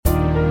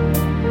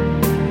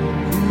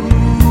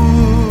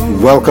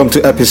Welcome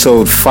to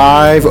episode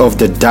 5 of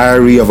the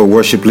Diary of a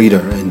Worship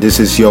Leader, and this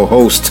is your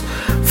host,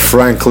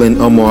 Franklin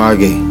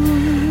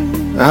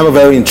Omoage. I have a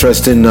very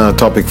interesting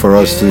topic for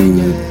us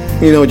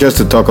to, just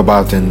to talk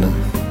about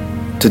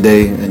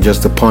today and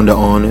just to ponder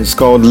on. It's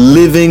called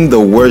Living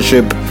the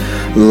Worship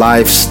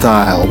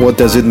Lifestyle. What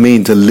does it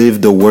mean to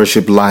live the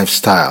worship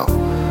lifestyle?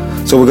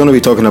 So we're going to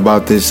be talking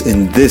about this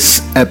in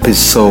this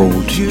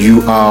episode.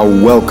 You are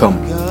welcome.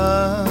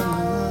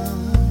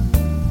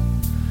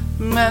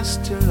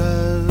 Master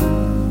of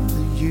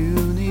the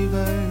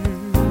universe,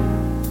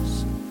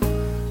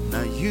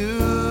 now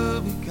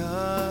you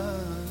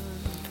become.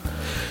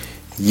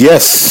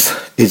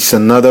 Yes, it's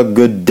another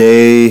good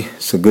day.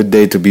 It's a good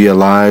day to be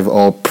alive.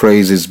 All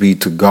praises be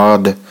to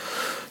God.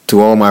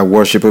 To all my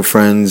worshiper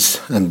friends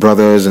and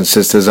brothers and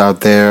sisters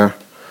out there,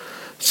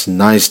 it's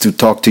nice to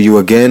talk to you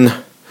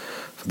again.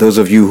 For those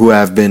of you who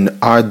have been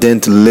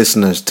ardent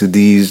listeners to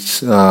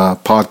these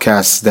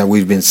podcasts that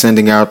we've been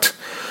sending out,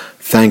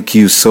 thank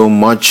you so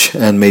much,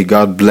 and may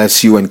God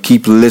bless you, and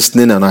keep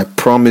listening, and I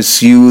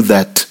promise you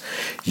that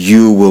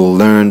you will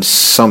learn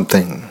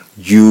something.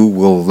 You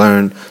will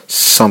learn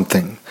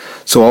something.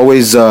 So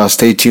always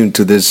stay tuned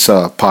to this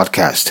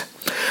podcast.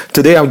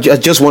 Today I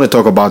just want to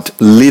talk about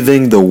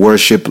living the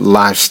worship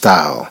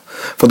lifestyle.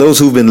 For those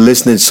who've been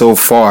listening so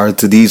far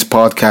to these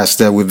podcasts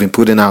that we've been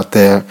putting out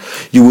there,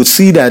 you will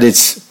see that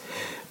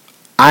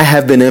I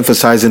have been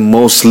emphasizing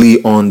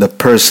mostly on the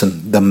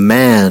person, the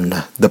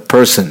man, the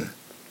person.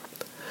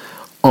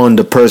 On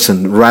the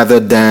person rather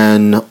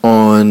than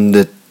on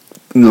the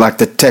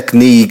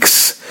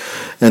techniques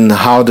and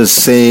how to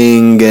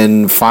sing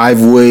and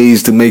 5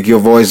 ways to make your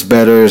voice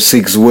better,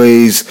 6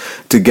 ways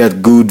to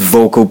get good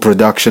vocal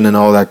production and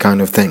all that kind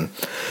of thing.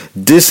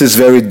 This is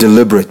very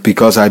deliberate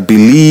because I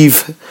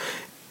believe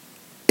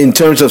in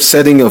terms of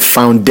setting a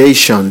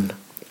foundation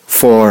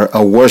for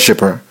a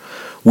worshiper,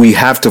 we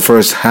have to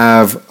first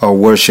have a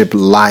worship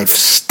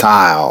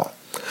lifestyle.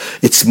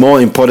 It's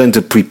more important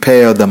to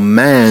prepare the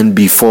man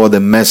before the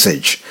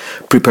message.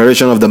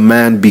 Preparation of the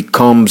man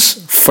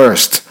becomes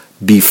first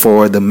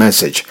before the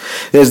message.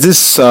 There's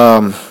this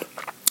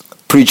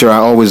preacher I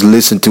always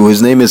listen to. His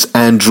name is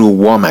Andrew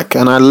Wommack,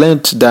 and I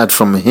learned that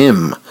from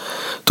him,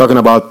 talking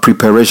about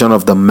preparation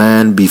of the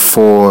man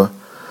before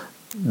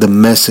the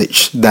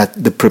message, that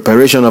the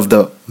preparation of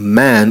the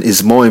man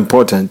is more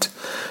important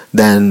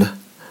than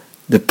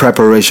the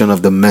preparation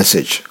of the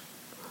message.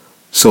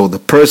 So the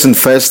person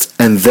first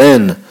and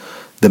then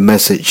the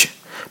message.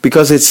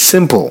 Because it's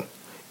simple.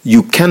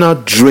 You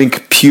cannot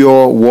drink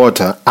pure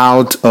water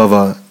out of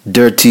a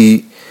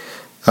dirty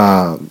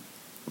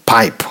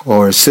pipe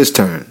or a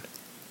cistern.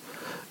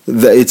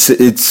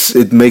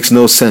 It makes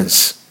no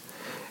sense.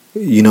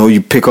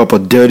 You pick up a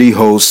dirty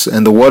hose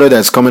and the water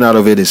that's coming out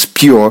of it is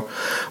pure,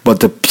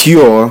 but the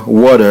pure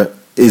water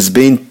is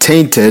being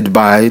tainted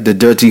by the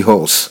dirty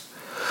hose.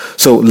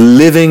 So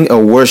living a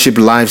worship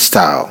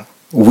lifestyle,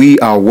 we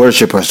are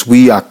worshipers.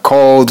 We are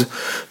called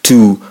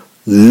to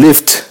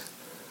lift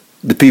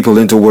the people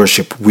into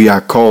worship. We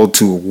are called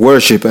to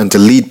worship and to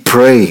lead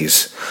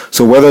praise.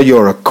 So whether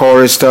you're a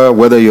chorister,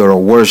 whether you're a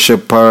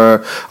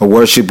worshiper, a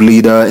worship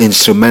leader,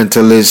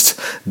 instrumentalist,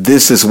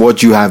 this is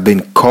what you have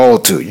been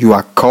called to. You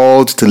are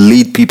called to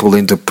lead people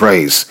into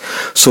praise.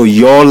 So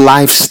your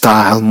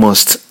lifestyle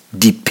must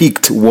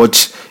depict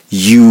what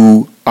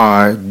you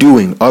are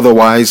doing.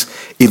 Otherwise,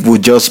 it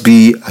would just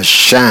be a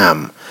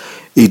sham.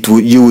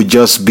 You would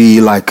just be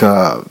like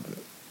a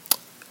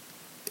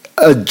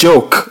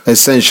joke,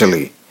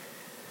 essentially.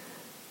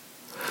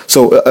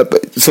 So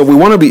we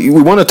want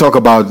to talk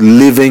about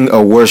living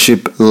a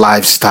worship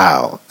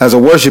lifestyle. As a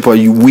worshiper,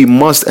 we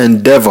must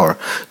endeavor,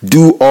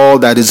 do all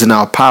that is in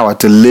our power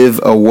to live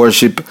a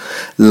worship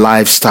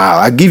lifestyle.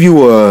 I give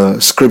you a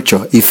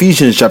scripture,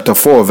 Ephesians chapter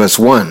 4, verse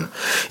 1.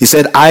 He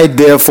said, "I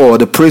therefore,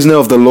 the prisoner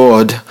of the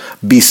Lord,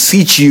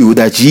 beseech you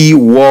that ye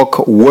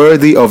walk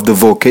worthy of the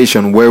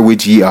vocation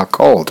wherewith ye are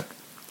called."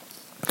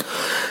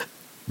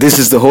 This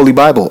is the Holy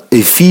Bible.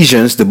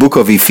 Ephesians, the book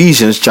of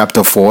Ephesians,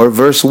 chapter 4,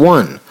 verse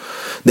 1.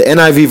 The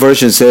NIV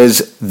version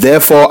says,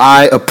 "Therefore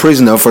I, a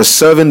prisoner for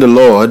serving the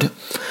Lord,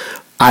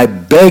 I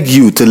beg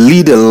you to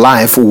lead a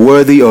life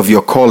worthy of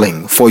your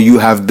calling, for you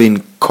have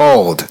been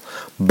called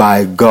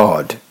by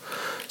God."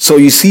 So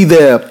you see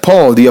there,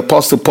 Paul, the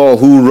Apostle Paul,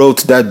 who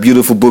wrote that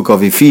beautiful book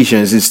of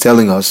Ephesians, is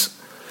telling us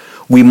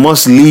we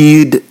must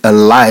lead a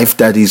life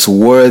that is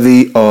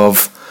worthy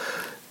of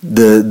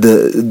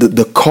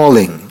the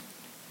calling.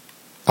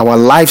 Our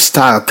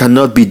lifestyle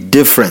cannot be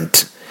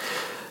different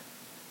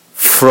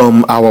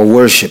from our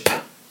worship.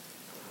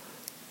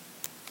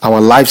 Our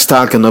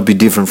lifestyle cannot be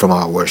different from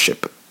our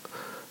worship.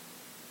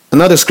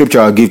 Another scripture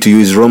I'll give to you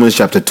is Romans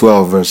chapter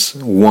 12, verse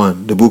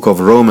 1. The book of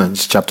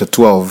Romans chapter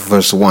 12,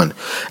 verse 1.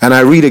 And I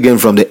read again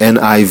from the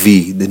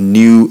NIV, the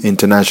New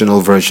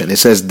International Version. It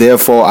says,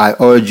 "Therefore I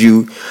urge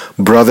you,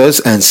 brothers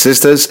and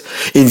sisters,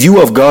 in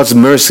view of God's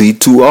mercy,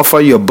 to offer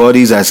your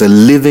bodies as a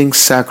living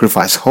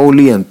sacrifice,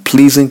 holy and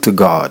pleasing to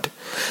God.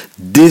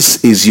 This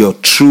is your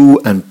true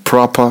and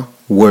proper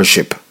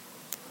worship."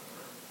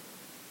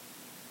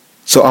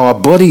 So our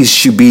bodies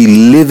should be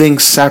living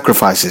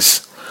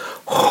sacrifices,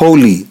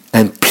 holy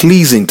and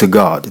pleasing to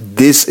God.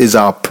 This is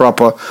our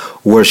proper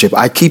worship.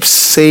 I keep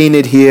saying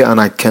it here and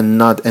I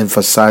cannot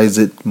emphasize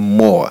it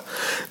more,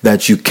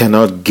 that you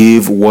cannot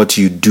give what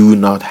you do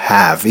not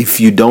have. If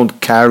you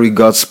don't carry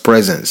God's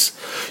presence,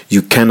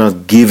 you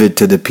cannot give it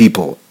to the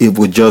people. It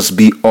would just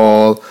be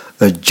all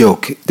a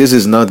joke. This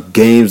is not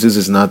games. This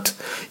is not,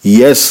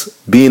 yes,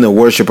 being a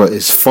worshiper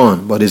is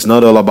fun, but it's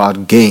not all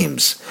about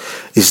games.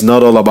 It's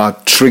not all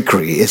about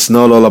trickery. It's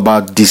not all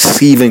about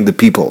deceiving the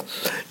people.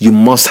 You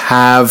must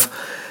have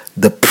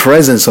the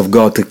presence of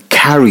God to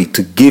carry,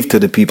 to give to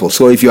the people.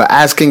 So if you're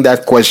asking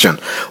that question,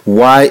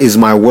 why is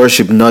my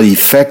worship not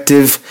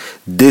effective?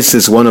 This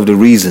is one of the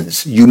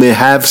reasons. You may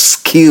have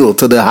skill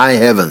to the high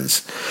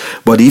heavens,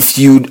 but if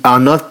you are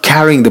not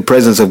carrying the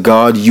presence of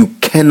God, you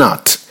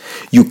cannot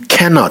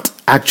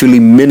actually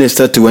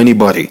minister to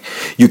anybody.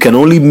 You can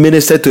only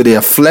minister to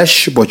their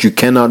flesh, but you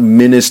cannot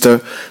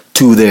minister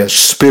to their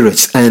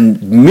spirits.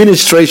 And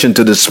ministration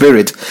to the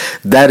spirit,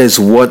 that is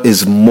what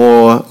is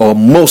more or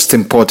most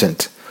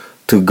important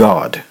to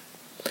God.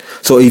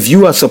 So if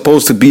you are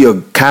supposed to be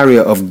a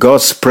carrier of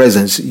God's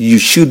presence, you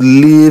should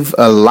live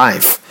a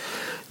life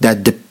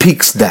that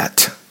depicts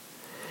that.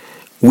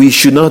 We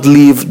should not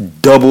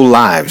live double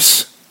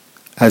lives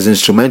as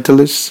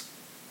instrumentalists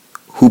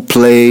who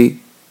play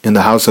in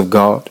the house of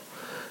God,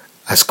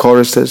 as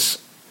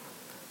choristers,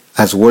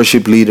 as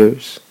worship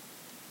leaders.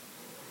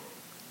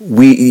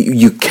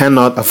 You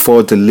cannot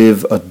afford to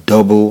live a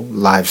double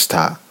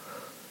lifestyle.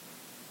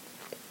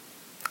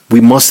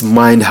 We must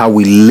mind how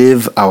we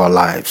live our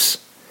lives.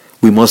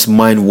 We must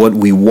mind what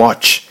we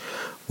watch.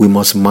 We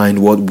must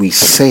mind what we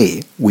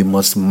say. We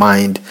must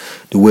mind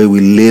the way we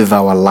live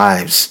our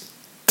lives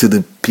to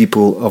the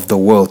people of the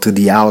world, to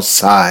the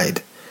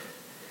outside.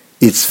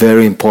 It's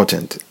very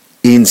important,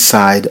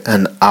 inside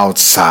and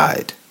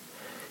outside.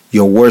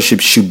 Your worship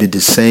should be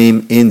the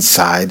same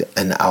inside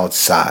and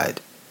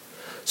outside.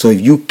 So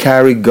if you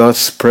carry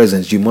God's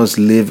presence, you must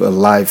live a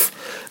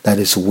life that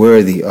is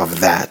worthy of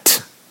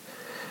that.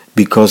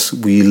 Because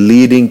we're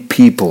leading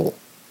people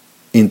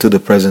into the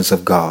presence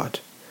of God.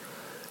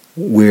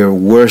 We're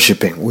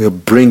worshiping. We're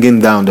bringing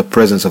down the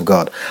presence of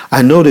God.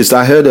 I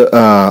heard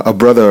a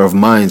brother of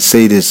mine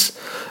say this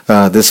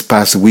this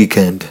past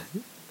weekend.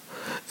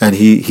 And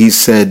he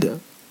said,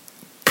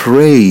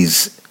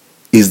 praise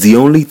is the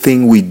only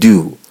thing we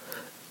do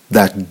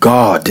that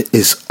God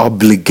is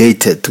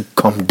obligated to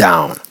come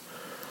down.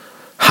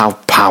 How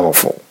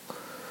powerful.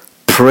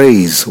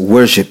 Praise,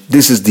 worship.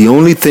 This is the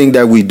only thing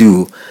that we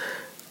do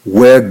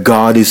where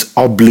God is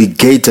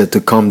obligated to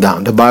come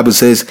down. The Bible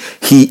says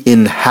he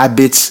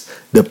inhabits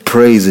the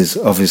praises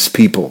of his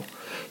people.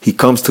 He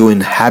comes to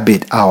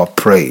inhabit our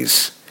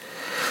praise.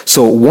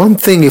 So one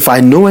thing, if I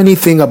know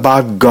anything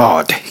about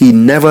God, he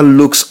never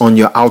looks on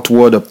your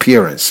outward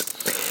appearance.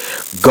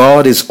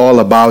 God is all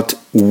about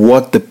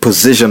what the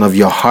position of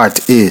your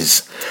heart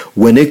is.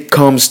 When it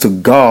comes to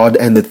God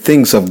and the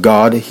things of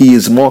God, he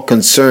is more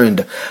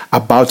concerned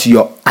about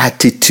your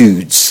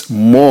attitudes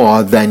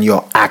more than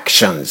your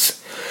actions.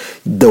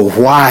 The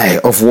why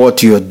of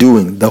what you are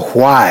doing, of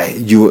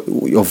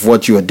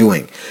what you are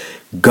doing.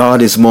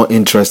 God is more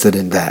interested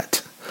in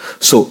that.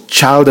 So,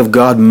 child of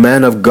God,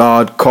 man of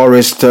God,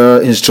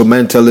 chorister,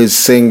 instrumentalist,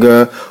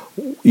 singer,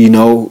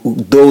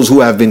 those who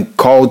have been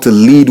called to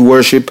lead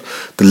worship,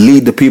 to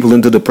lead the people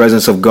into the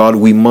presence of God,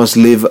 we must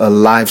live a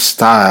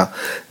lifestyle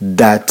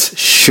that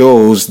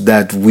shows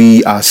that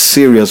we are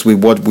serious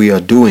with what we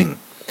are doing.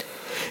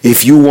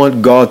 If you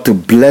want God to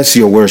bless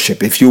your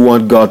worship, if you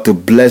want God to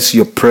bless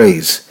your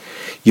praise,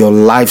 your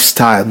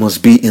lifestyle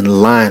must be in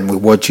line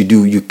with what you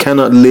do. You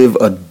cannot live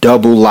a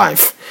double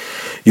life.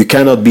 You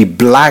cannot be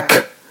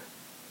black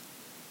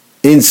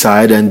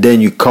inside and then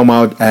you come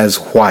out as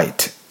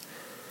white.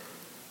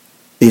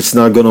 It's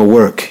not going to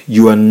work.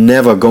 You are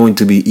never going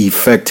to be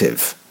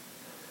effective.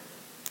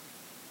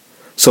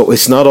 So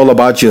it's not all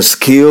about your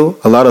skill.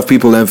 A lot of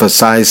people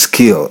emphasize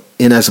skill.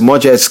 In as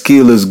much as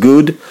skill is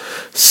good,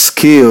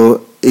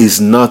 skill is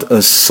not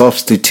a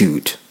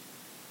substitute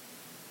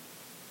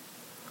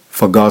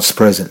for God's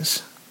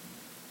presence.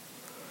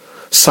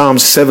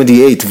 Psalms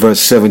 78 verse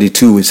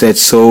 72, it said,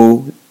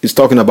 so it's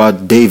talking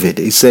about David.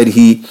 He said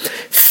he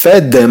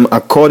fed them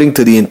according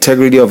to the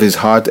integrity of his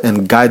heart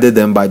and guided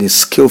them by the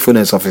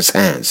skillfulness of his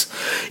hands.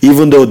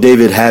 Even though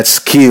David had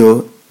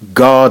skill,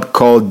 God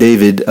called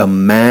David a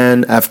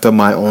man after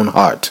my own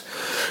heart.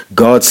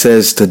 God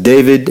says to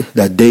David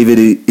that David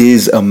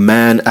is a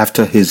man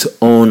after his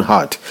own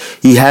heart.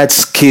 He had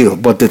skill,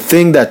 but the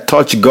thing that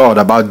touched God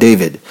about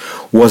David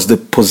was the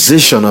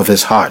position of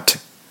his heart.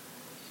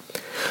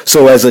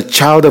 So as a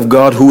child of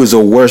God who is a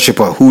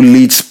worshiper, who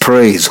leads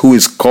praise, who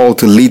is called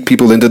to lead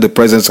people into the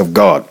presence of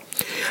God,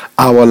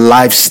 our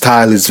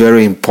lifestyle is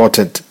very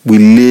important. We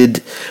lead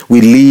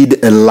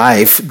a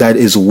life that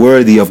is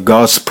worthy of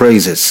God's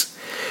praises.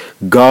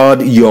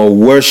 God, your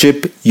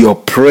worship, your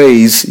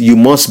praise, you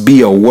must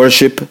be a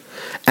worship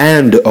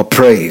and a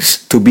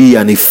praise. To be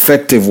an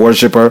effective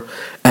worshiper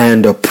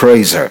and a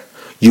praiser,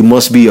 you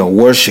must be a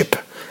worship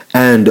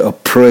and a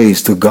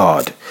praise to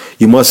God.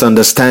 You must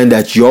understand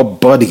that your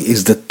body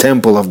is the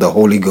temple of the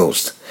Holy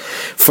Ghost.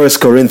 1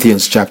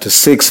 Corinthians chapter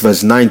 6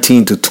 verse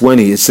 19 to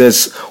 20, it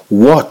says,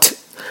 "What?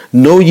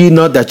 Know ye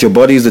not that your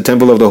body is the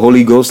temple of the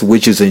Holy Ghost,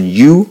 which is in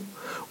you,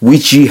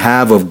 which ye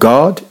have of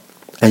God,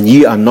 and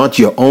ye are not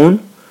your own?"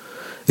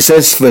 It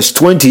says, verse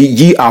 20,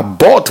 "Ye are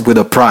bought with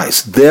a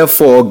price.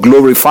 Therefore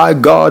glorify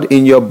God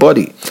in your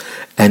body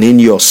and in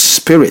your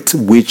spirit,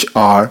 which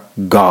are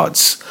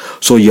God's."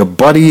 So your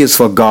body is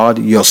for God,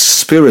 your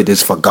spirit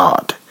is for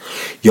God.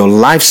 Your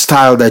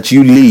lifestyle that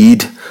you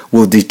lead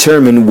will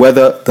determine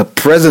whether the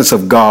presence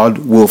of God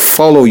will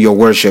follow your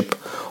worship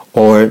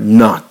or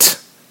not.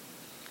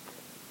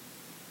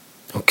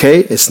 Okay?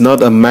 It's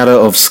not a matter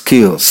of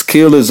skill.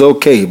 Skill is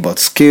okay, but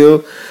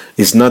skill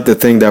is not the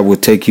thing that will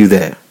take you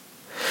there.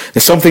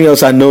 There's something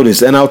else I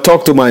noticed, and I'll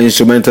talk to my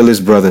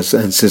instrumentalist brothers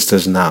and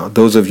sisters now.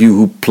 Those of you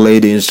who play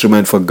the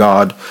instrument for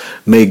God,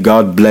 may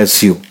God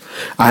bless you.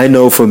 I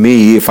know for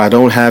me, if I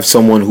don't have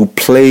someone who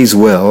plays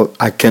well,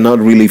 I cannot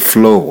really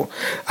flow.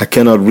 I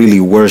cannot really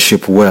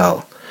worship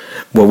well.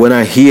 But when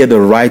I hear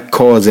the right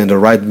chords and the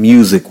right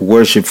music,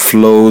 worship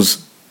flows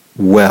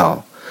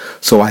well.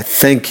 So I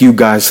thank you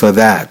guys for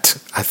that.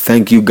 I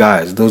thank you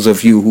guys, those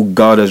of you who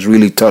God has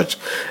really touched,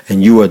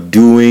 and you are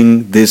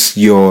doing this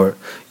your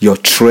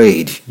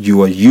trade.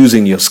 You are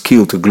using your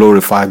skill to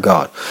glorify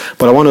God.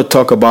 But I want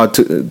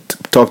to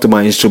talk to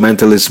my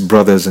instrumentalist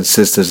brothers and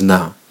sisters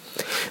now.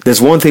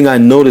 There's one thing I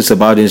notice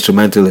about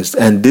instrumentalists,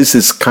 and this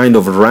is kind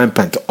of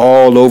rampant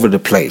all over the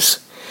place.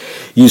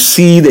 You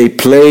see, they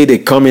play, they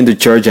come into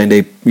church, and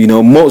they,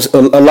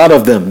 a lot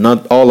of them,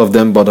 not all of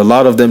them, but a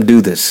lot of them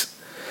do this.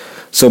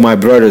 So my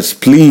brothers,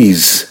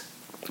 please,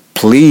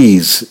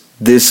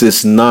 this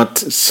is not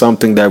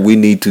something that we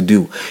need to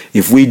do.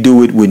 If we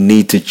do it, we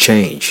need to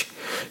change.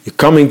 You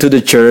come into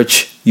the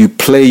church, you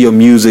play your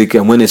music,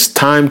 and when it's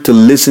time to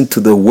listen to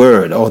the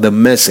word or the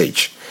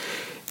message,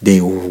 they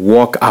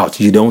walk out.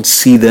 You don't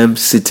see them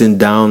sitting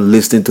down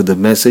listening to the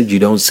message. You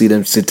don't see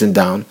them sitting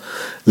down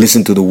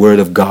listening to the word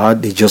of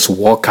God. They just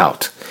walk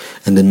out.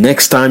 And the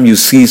next time you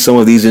see some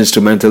of these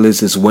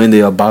instrumentalists is when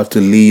they're about to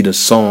lead a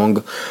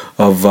song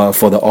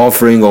for the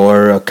offering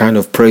or a kind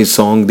of praise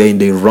song. Then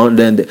they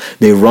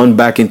run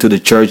back into the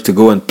church to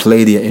go and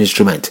play their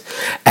instrument.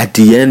 At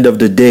the end of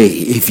the day,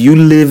 if you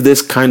live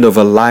this kind of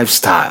a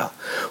lifestyle,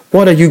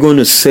 what are you going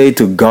to say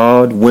to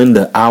God when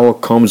the hour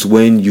comes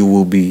when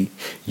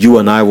you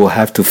and I will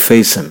have to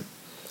face him?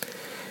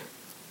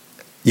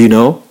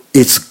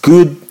 It's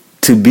good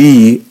to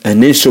be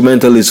an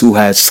instrumentalist who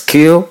has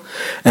skill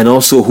and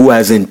also who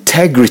has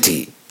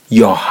integrity.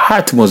 Your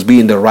heart must be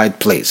in the right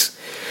place.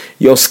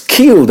 Your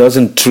skill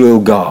doesn't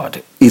thrill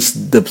God. It's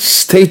the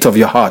state of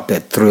your heart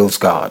that thrills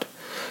God.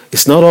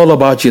 It's not all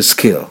about your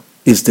skill.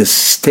 It's the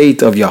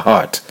state of your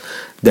heart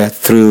that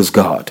thrills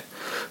God.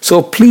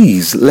 So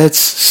please, let's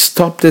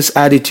stop this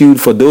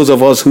attitude. For those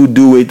of us who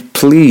do it,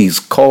 please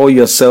call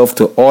yourself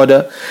to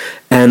order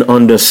and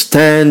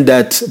understand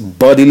that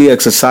bodily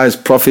exercise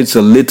profits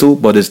a little,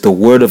 but it's the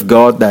word of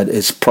God that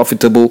is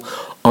profitable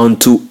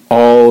unto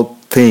all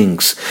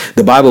things.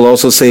 The Bible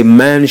also says,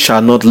 "Man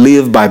shall not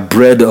live by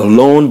bread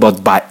alone,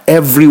 but by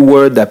every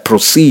word that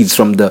proceeds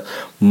from the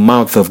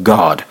mouth of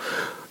God."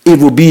 It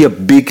will be a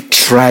big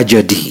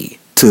tragedy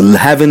to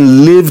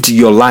having lived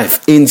your life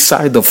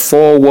inside the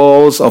four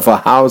walls of a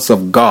house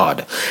of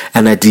God,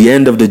 and at the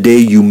end of the day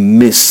you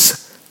miss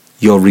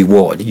your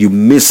reward. You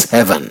miss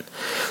heaven.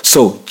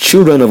 So,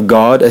 children of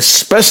God,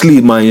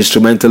 especially my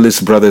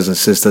instrumentalist brothers and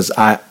sisters,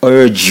 I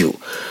urge you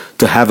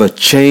to have a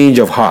change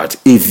of heart.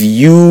 If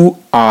you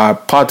are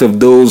part of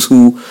those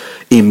who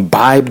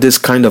imbibe this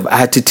kind of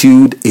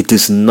attitude, it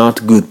is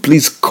not good.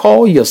 Please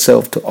call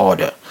yourself to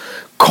order.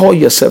 Call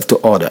yourself to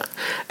order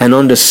and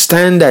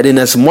understand that in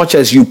as much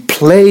as you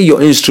play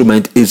your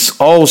instrument, it's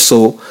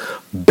also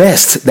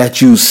best that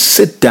you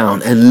sit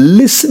down and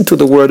listen to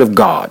the word of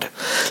God.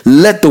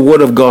 Let the word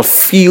of God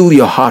fill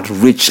your heart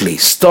richly.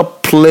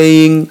 Stop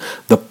playing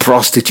the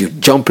prostitute,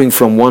 jumping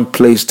from one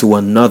place to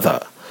another.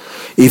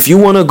 If you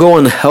want to go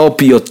and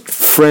help your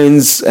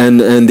friends and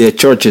their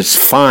churches,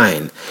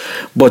 fine.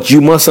 But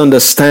you must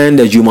understand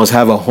that you must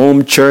have a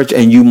home church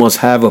and you must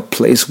have a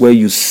place where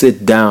you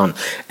sit down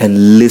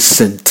and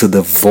listen to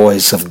the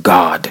voice of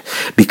God.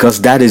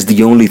 Because that is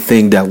the only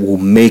thing that will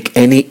make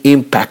any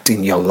impact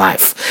in your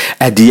life.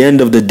 At the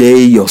end of the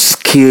day, your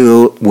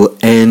skill will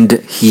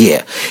end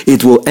here.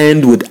 It will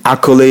end with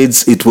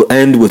accolades. It will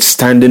end with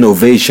standing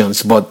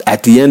ovations. But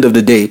at the end of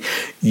the day,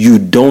 you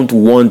don't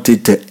want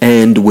it to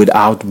end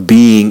without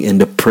being in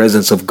the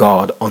presence of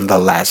God on the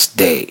last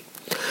day.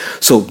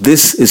 So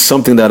this is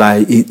something that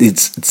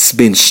it's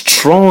been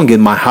strong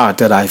in my heart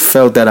that I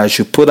felt that I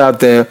should put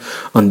out there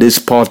on this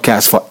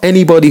podcast for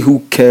anybody who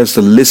cares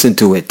to listen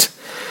to it.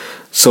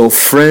 So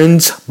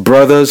friends,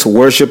 brothers,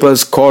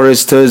 worshipers,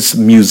 choristers,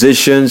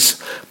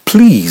 musicians,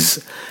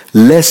 please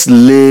Let's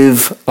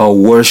live a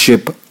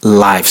worship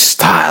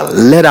lifestyle.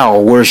 Let our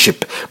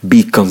worship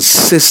be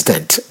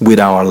consistent with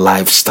our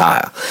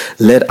lifestyle.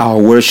 Let our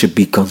worship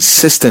be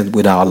consistent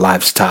with our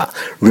lifestyle.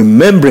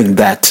 Remembering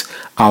that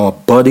our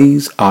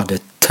bodies are the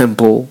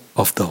temple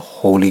of the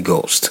Holy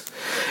Ghost.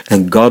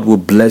 And God will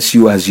bless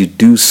you as you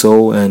do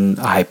so. And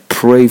I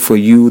pray for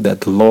you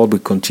that the Lord will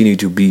continue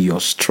to be your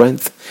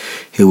strength.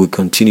 He will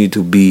continue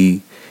to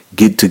give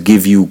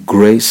you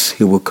grace.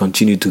 He will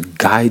continue to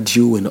guide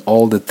you in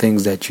all the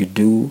things that you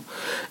do,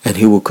 and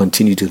He will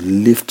continue to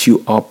lift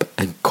you up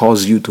and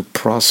cause you to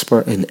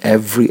prosper in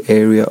every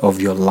area of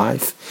your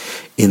life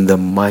in the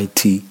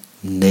mighty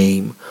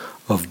name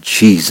of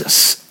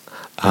Jesus.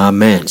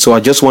 Amen. So I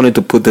just wanted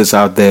to put this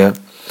out there.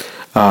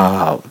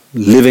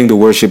 Living the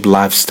worship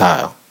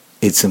lifestyle.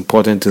 It's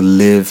important to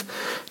live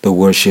the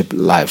worship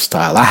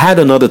lifestyle. I had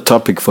another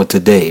topic for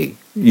today,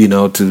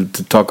 to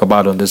talk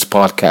about on this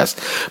podcast,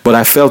 but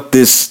I felt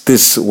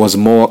this was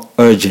more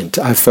urgent.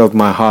 I felt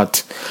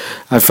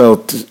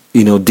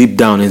deep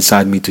down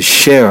inside me to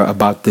share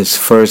about this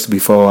first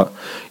before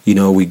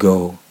we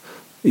go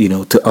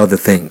to other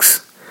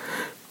things.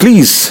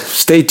 Please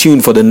stay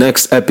tuned for the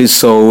next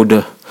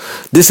episode.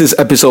 This is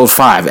episode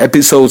 5.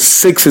 Episode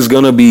 6 is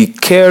going to be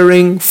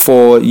caring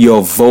for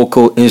your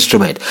vocal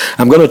instrument.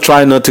 I'm going to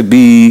try not to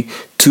be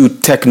too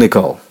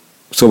technical.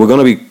 So we're going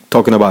to be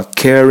talking about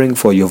caring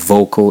for your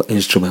vocal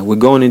instrument. We're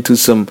going into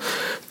some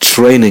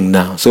training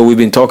now. So we've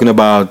been talking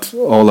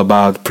all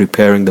about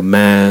preparing the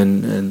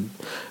man and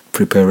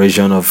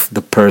preparation of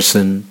the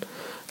person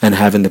and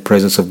having the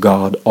presence of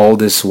God all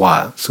this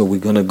while. So we're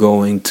going to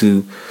go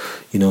into,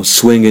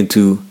 swing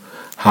into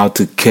how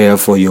to care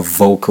for your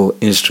vocal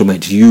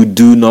instrument. You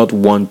do not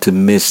want to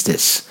miss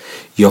this.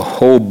 Your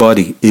whole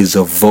body is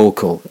a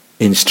vocal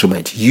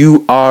instrument.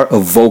 You are a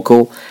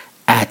vocal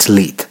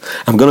athlete.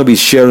 I'm going to be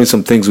sharing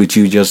some things with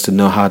you just to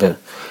know how to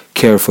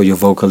care for your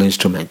vocal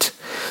instrument.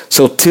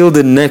 So till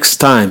the next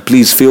time,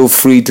 please feel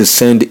free to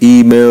send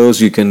emails.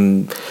 You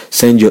can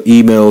send your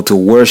email to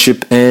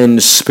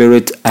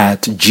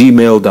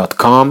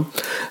worshipandspirit@gmail.com.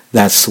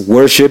 That's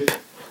worship,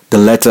 the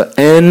letter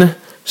N,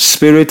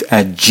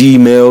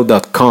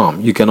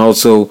 spirit@gmail.com. You can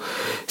also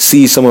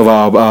see some of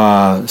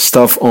our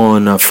stuff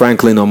on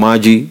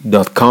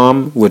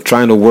franklinomaji.com. We're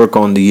trying to work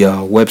on the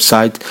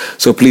website,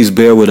 so please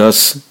bear with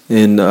us.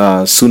 And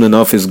soon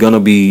enough, it's gonna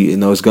be,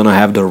 it's gonna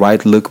have the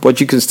right look. But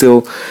you can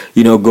still,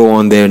 go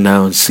on there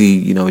now and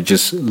see,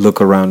 just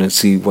look around and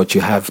see what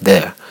you have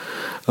there.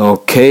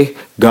 Okay,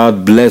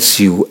 God bless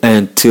you.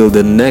 Until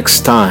the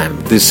next time,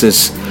 this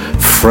is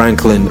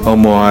Franklin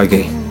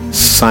Omoage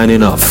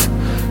signing off.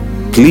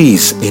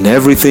 Please, in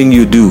everything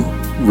you do,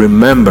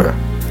 remember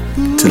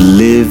to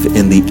live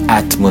in the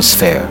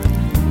atmosphere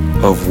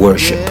of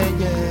worship.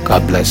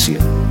 God bless you.